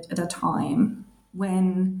implemented at a time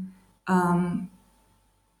when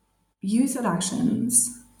youth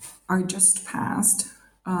elections are just passed.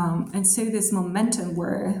 And so this momentum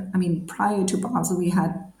where, I mean, prior to Basel, we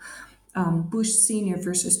had Bush Senior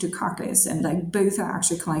versus Dukakis, and like both are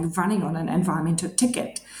actually kind of running on an environmental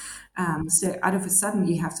ticket. So out of a sudden,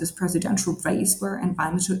 you have this presidential race where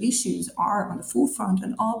environmental issues are on the forefront,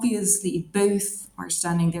 and obviously both are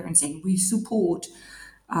standing there and saying, we support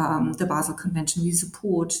the Basel Convention, we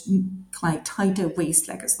support like tighter waste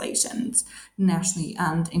legislations nationally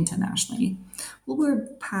and internationally. Well, we're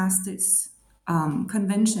past this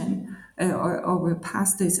convention or we're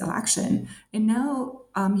past this election, and now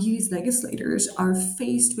US legislators are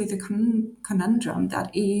faced with a conundrum that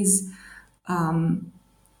is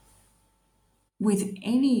with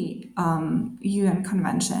any UN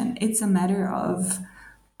convention, it's a matter of,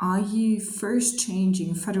 are you first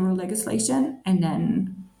changing federal legislation and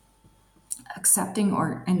then accepting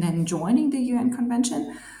and then joining the UN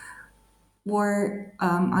convention? Or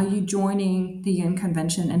are you joining the UN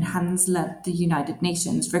convention and hence let the United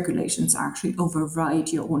Nations regulations actually override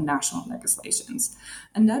your own national legislations?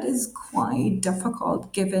 And that is quite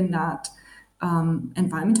difficult given that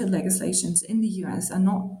environmental legislations in the US are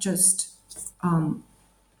not just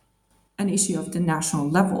an issue of the national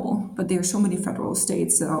level, but there are so many federal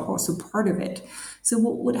states that are also part of it. So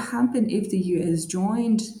what would happen if the US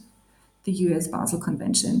joined the US Basel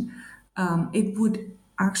Convention? It would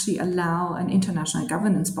actually allow an international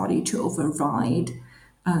governance body to override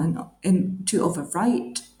and to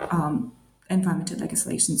overwrite environmental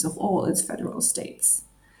legislations of all its federal states.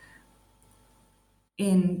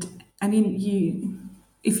 And I mean,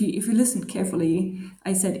 if you listen carefully,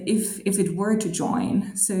 I said if it were to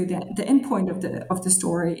join, so that the end point of the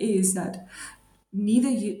story is that neither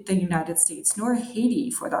the United States nor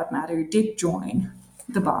Haiti, for that matter, did join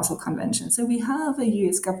the Basel Convention. So we have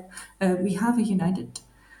we have a United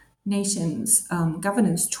Nations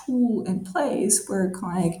governance tool in place where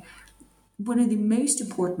like one of the most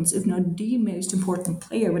important, if not the most important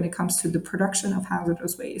player when it comes to the production of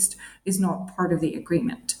hazardous waste is not part of the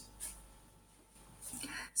agreement.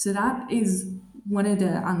 So that is one of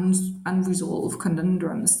the unresolved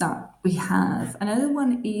conundrums that we have. Another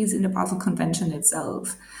one is in the Basel Convention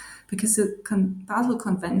itself, because the Basel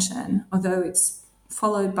Convention, although it's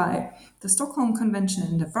followed by the Stockholm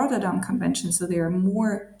Convention, the Rotterdam Convention, so there are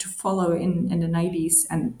more to follow in the 90s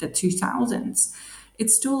and the 2000s, it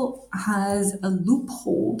still has a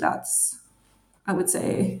loophole that's, I would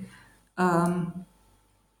say,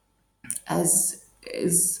 as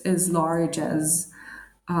large as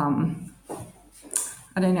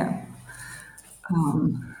I don't know.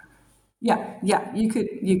 Yeah, you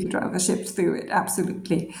could drive a ship through it,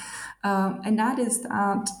 absolutely, and that is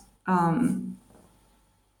that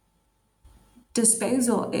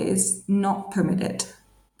disposal is not permitted,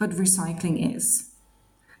 but recycling is.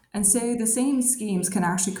 And so the same schemes can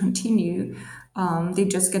actually continue. They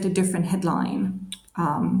just get a different headline,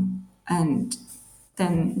 and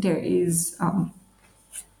then there is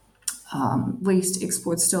waste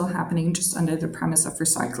export still happening just under the premise of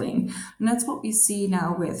recycling. And that's what we see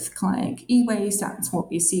now with like e-waste, that's what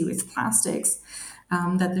we see with plastics,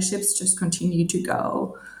 that the ships just continue to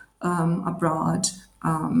go abroad,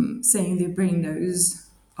 saying they bring those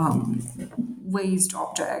waste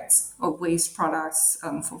objects or waste products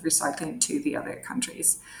for recycling to the other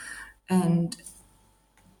countries. And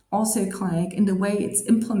also, like in the way it's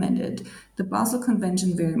implemented, the Basel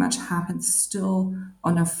Convention very much happens still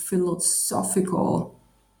on a philosophical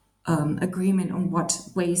agreement on what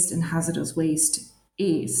waste and hazardous waste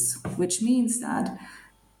is, which means that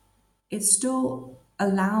it still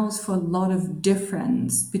allows for a lot of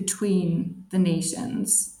difference between the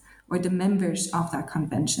nations or the members of that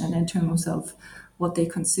convention in terms of what they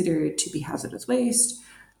consider to be hazardous waste,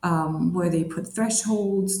 where they put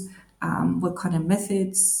thresholds, what kind of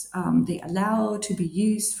methods they allow to be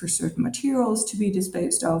used for certain materials to be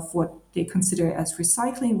disposed of, what they consider as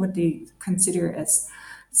recycling, what they consider as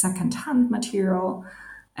second-hand material.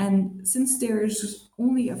 And since there's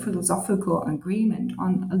only a philosophical agreement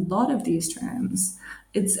on a lot of these terms,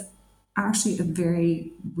 it's actually a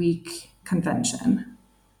very weak convention.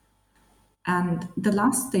 And the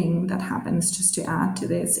last thing that happens, just to add to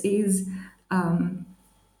this, is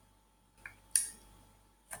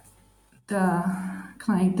the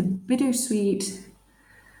bittersweet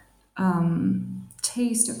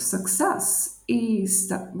taste of success is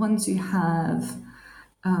that once you have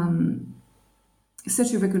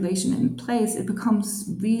such a regulation in place, it becomes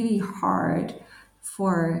really hard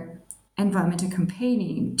for environmental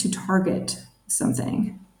campaigning to target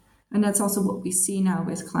something. And that's also what we see now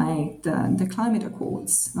with the climate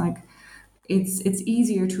accords. Like, it's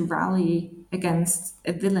easier to rally against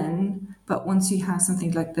a villain, but once you have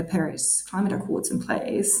something like the Paris Climate Accords in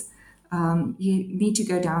place, you need to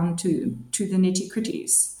go down to the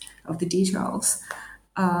nitty-gritties of the details.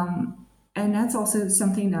 And that's also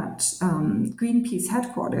something that Greenpeace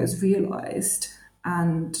headquarters realized.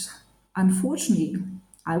 And unfortunately,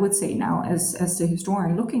 I would say now, as the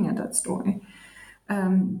historian looking at that story,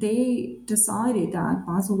 they decided that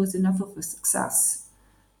Basel was enough of a success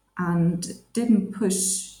and didn't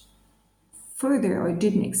push further or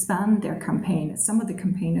didn't expand their campaign, as some of the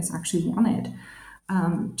campaigners actually wanted,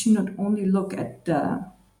 to not only look at the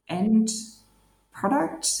end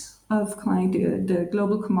product of the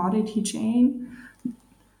global commodity chain,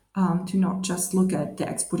 to not just look at the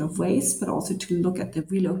export of waste, but also to look at the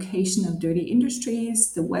relocation of dirty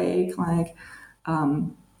industries, the way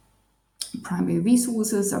primary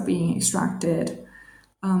resources are being extracted.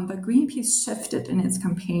 But Greenpeace shifted in its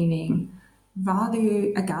campaigning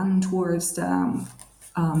rather again towards the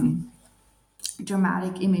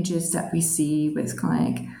dramatic images that we see with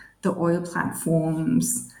the oil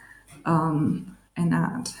platforms and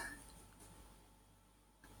that.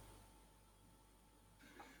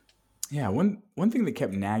 Yeah, one thing that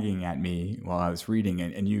kept nagging at me while I was reading,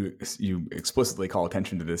 and you explicitly call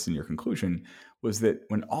attention to this in your conclusion, was that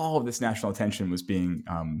when all of this national attention was being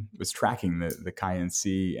was tracking the Khian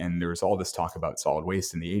Sea, and there was all this talk about solid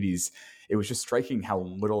waste in the 80s, it was just striking how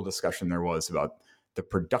little discussion there was about the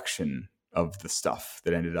production of the stuff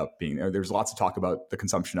that ended up being there. There's lots of talk about the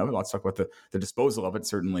consumption of it, lots of talk about the disposal of it,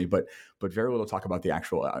 certainly, but very little talk about the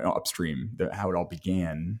actual upstream, how it all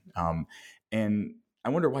began. And I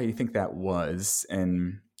wonder why you think that was,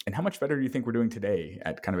 and how much better do you think we're doing today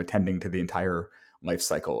at kind of attending to the entire life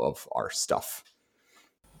cycle of our stuff?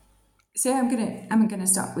 So I'm gonna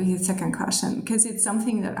start with your second question because it's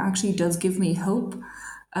something that actually does give me hope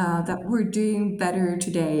that we're doing better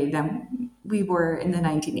today than we were in the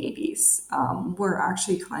 1980s. We're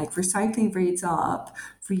actually like recycling rates are up,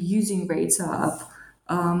 reusing rates are up,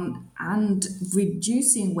 and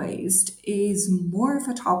reducing waste is more of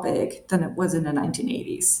a topic than it was in the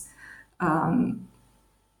 1980s.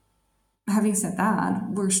 Having said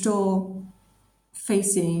that, we're still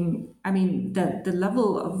facing, I mean, the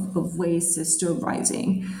level of waste is still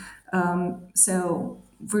rising. So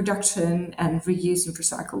reduction and reuse and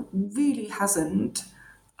recycle really hasn't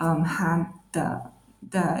had the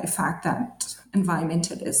effect that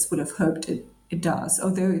environmentalists would have hoped it does.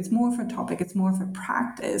 Although it's more of a topic, it's more of a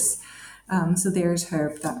practice. So there's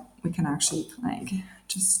hope that we can actually like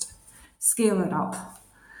just scale it up.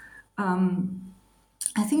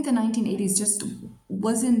 I think the 1980s just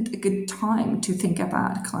wasn't a good time to think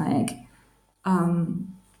about like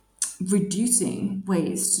reducing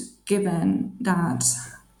waste, given that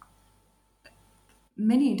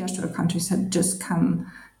many industrial countries had just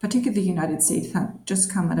come, particularly the United States, had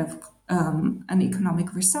just come out of an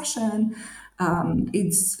economic recession.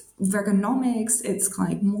 It's ergonomics. It's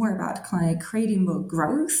like more about like creating more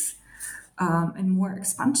growth and more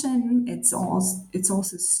expansion. It's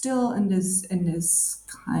also still in this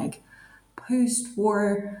like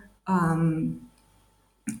post-war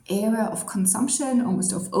era of consumption,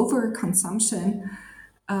 almost of overconsumption,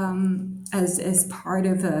 as part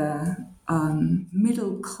of a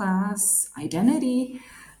middle class identity.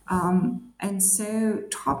 And so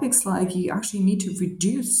topics like you actually need to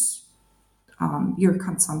reduce your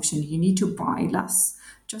consumption, you need to buy less,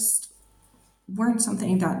 just weren't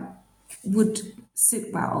something that would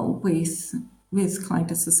sit well with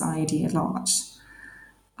kind of society at large.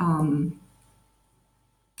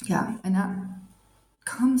 Yeah, and that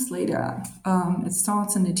comes later. It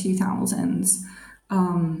starts in the 2000s.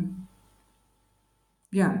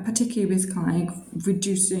 Yeah, particularly with kind of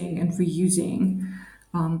reducing and reusing.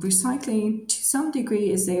 Recycling to some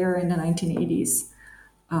degree is there in the 1980s.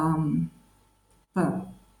 But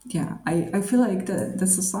yeah, I feel like the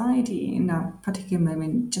society in that particular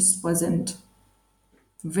moment just wasn't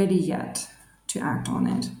ready yet to act on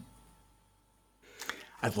it.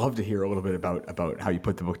 I'd love to hear a little bit about how you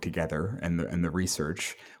put the book together and the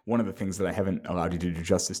research. One of the things that I haven't allowed you to do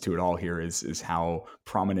justice to at all here is how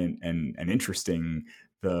prominent and interesting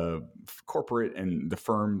the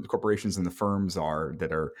corporations and the firms are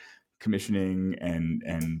that are commissioning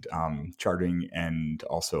and chartering and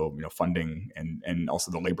also funding and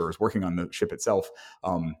also the laborers working on the ship itself.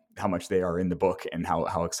 How much they are in the book and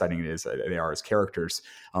how exciting it is they are as characters.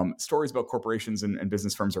 Stories about corporations and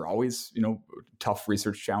business firms are always tough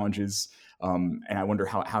research challenges, and I wonder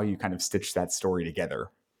how you kind of stitch that story together.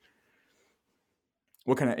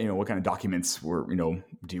 What kind of documents were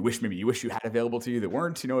do you wish you had available to you that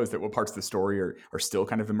weren't? Is that what parts of the story are still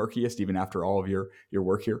kind of the murkiest even after all of your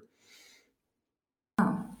work here?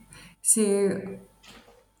 So,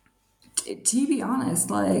 to be honest,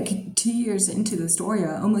 like 2 years into the story,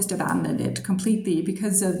 I almost abandoned it completely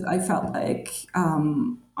because I felt like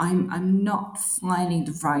I'm not finding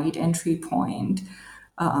the right entry point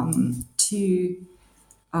to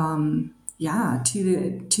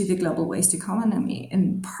the global waste economy,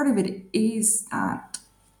 and part of it is that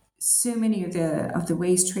so many of the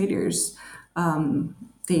waste traders.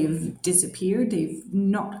 They've disappeared. They've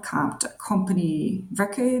not kept company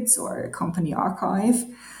records or company archive.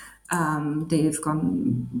 They've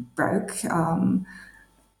gone broke.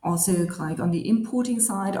 Also, like on the importing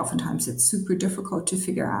side, oftentimes it's super difficult to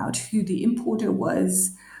figure out who the importer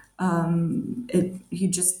was.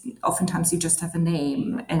 Oftentimes you just have a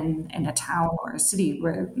name and a town or a city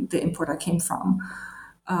where the importer came from,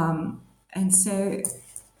 and so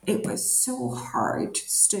it was so hard to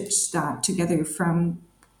stitch that together from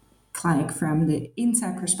the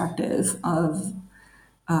inside perspective of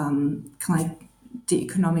the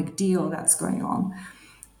economic deal that's going on.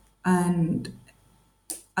 And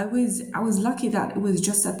I was lucky that it was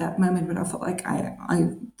just at that moment when I felt like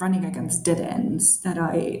I running against dead ends that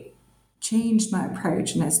I changed my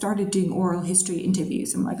approach and I started doing oral history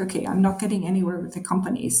interviews. I'm like, okay, I'm not getting anywhere with the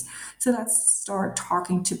companies, so let's start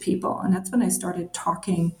talking to people. And that's when I started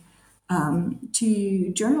talking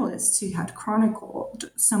to journalists who had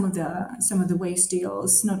chronicled some of the waste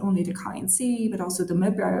deals, not only the Khian, but also the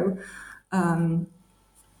Müller,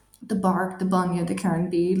 the Bark, the Bunya, the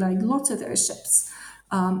Karen, like lots of those ships.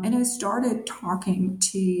 And I started talking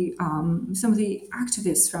to some of the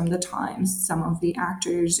activists from the Times, some of the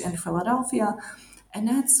actors in Philadelphia, and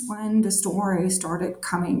that's when the story started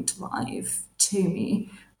coming to life to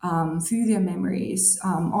me. through their memories,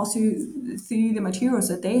 also through the materials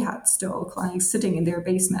that they had still like sitting in their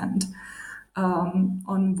basement,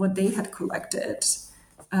 on what they had collected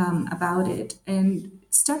about it. And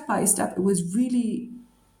step by step, it was really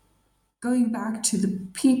going back to the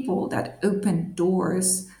people that opened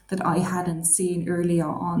doors that I hadn't seen earlier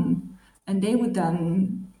on. And they would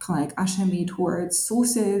then kind of like usher me towards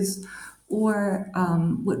sources, or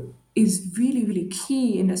what is really, really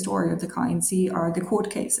key in the story of the KNC are the court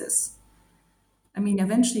cases. I mean,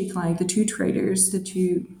 eventually, like the two traders, the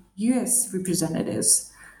two US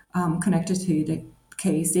representatives connected to the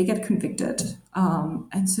case, they get convicted.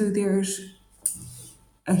 And so there's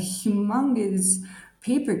a humongous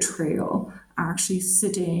paper trail actually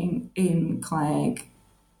sitting in like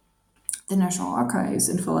the National Archives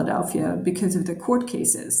in Philadelphia because of the court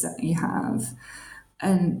cases that you have.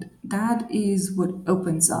 And that is what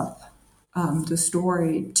opens up the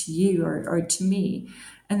story to you or to me.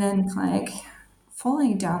 And then like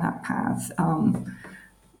following down that path,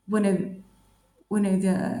 one of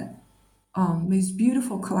the most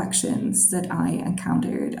beautiful collections that I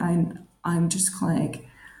encountered, I'm just like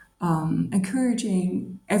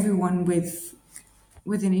encouraging everyone with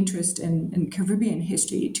an interest in Caribbean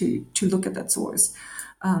history to look at that source.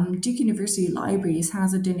 Duke University Libraries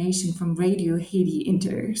has a donation from Radio Haiti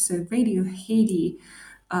Inter. So Radio Haiti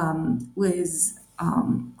was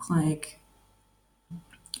like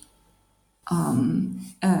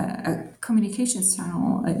a communications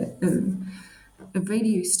channel, a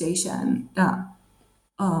radio station that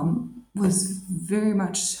was very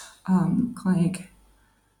much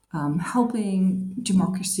helping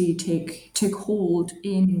democracy take hold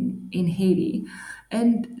in Haiti,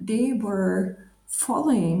 and they were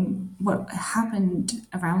following what happened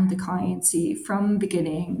around the KNC from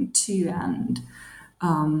beginning to end,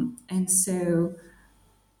 and so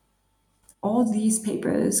all these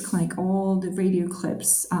papers, like all the radio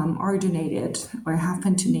clips, are donated or have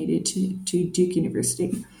been donated to Duke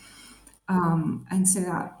University. And so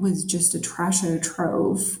that was just a treasure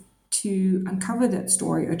trove to uncover that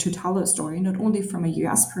story or to tell that story, not only from a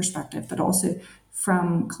US perspective, but also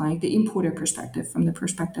from like the importer perspective, from the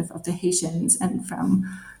perspective of the Haitians and from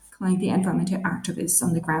like the environmental activists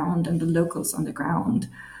on the ground and the locals on the ground.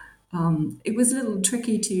 It was a little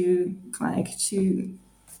tricky to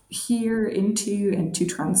hear into and to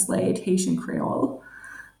translate Haitian Creole.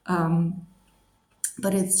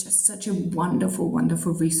 But it's just such a wonderful,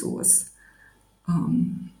 wonderful resource.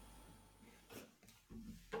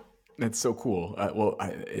 That's so cool.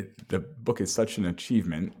 The book is such an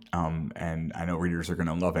achievement, and I know readers are going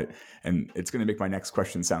to love it. And it's going to make my next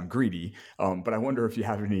question sound greedy. But I wonder if you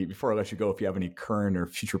have any, before I let you go, if you have any current or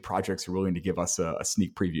future projects you're willing to give us a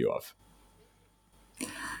sneak preview of.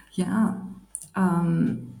 Yeah.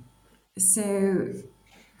 So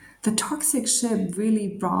the toxic ship really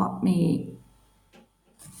brought me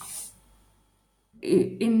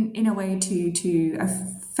in a way to I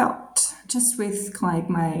felt just with like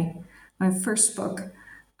my first book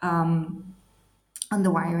on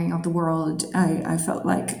the wiring of the world, I felt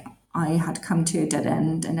like I had come to a dead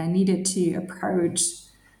end and I needed to approach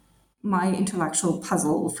my intellectual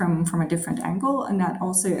puzzle from a different angle. And that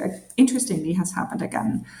also interestingly has happened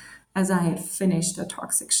again as I had finished A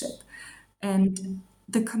Toxic Ship. And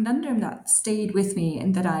the conundrum that stayed with me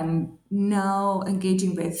and that I'm now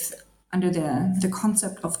engaging with under the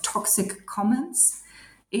concept of toxic comments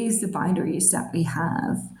is the binaries that we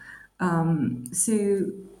have. So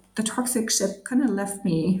The Toxic Ship kind of left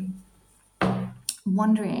me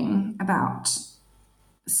wondering about,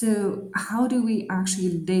 so how do we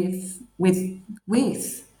actually live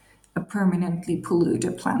with a permanently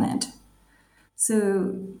polluted planet?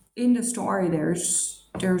 So in the story,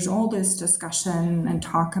 there's all this discussion and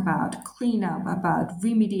talk about cleanup, about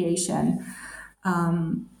remediation,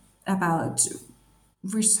 about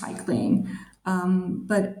recycling.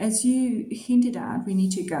 But as you hinted at, we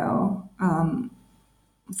need to go,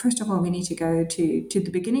 first of all, we need to go to the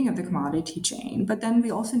beginning of the commodity chain, but then we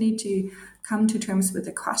also need to come to terms with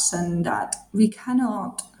the question that we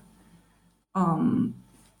cannot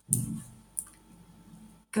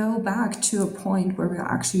go back to a point where we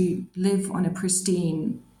actually live on a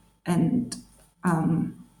pristine and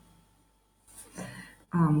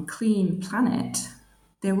clean planet.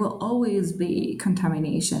 There will always be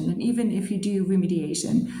contamination, and even if you do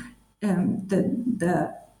remediation,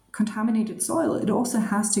 the contaminated soil, it also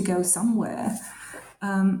has to go somewhere.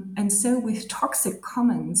 And so with toxic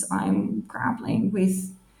commons, I'm grappling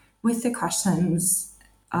with the questions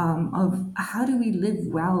of how do we live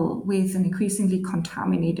well with an increasingly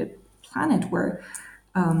contaminated planet where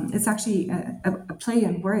It's actually a play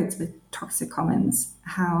on words with toxic commons,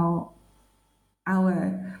 how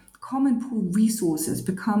our common pool resources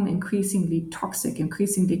become increasingly toxic,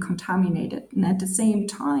 increasingly contaminated. And at the same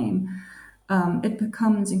time, it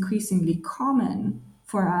becomes increasingly common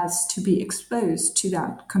for us to be exposed to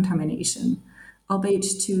that contamination, albeit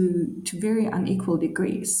to very unequal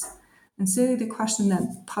degrees. And so the question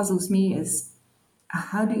that puzzles me is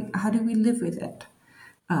how do we live with it?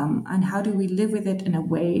 And how do we live with it in a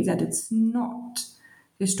way that it's not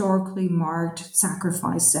historically marked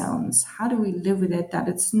sacrifice zones? How do we live with it that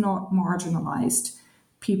it's not marginalized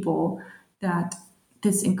people, that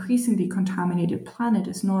this increasingly contaminated planet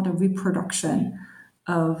is not a reproduction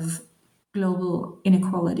of global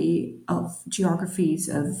inequality, of geographies,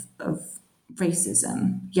 of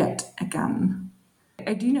racism, yet again?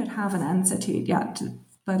 I do not have an answer to it yet,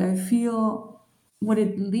 but I feel what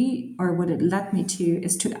it led me to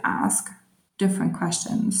is to ask different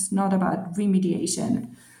questions, not about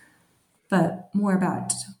remediation, but more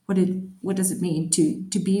about what does it mean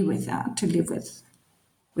to be with that, to live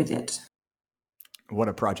with it. What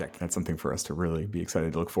a project. That's something for us to really be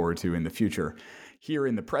excited to look forward to in the future. Here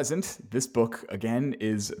in the present, this book, again,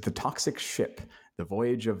 is The Toxic Ship, The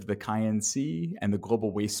Voyage of the Khian Sea and the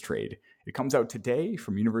Global Waste Trade. It comes out today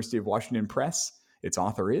from University of Washington Press. Its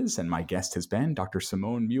author is, and my guest has been, Dr.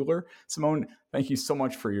 Simone Müller. Simone, thank you so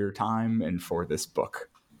much for your time and for this book.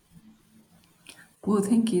 Well,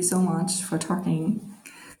 thank you so much for talking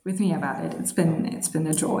with me about it. It's been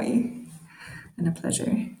a joy and a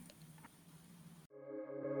pleasure.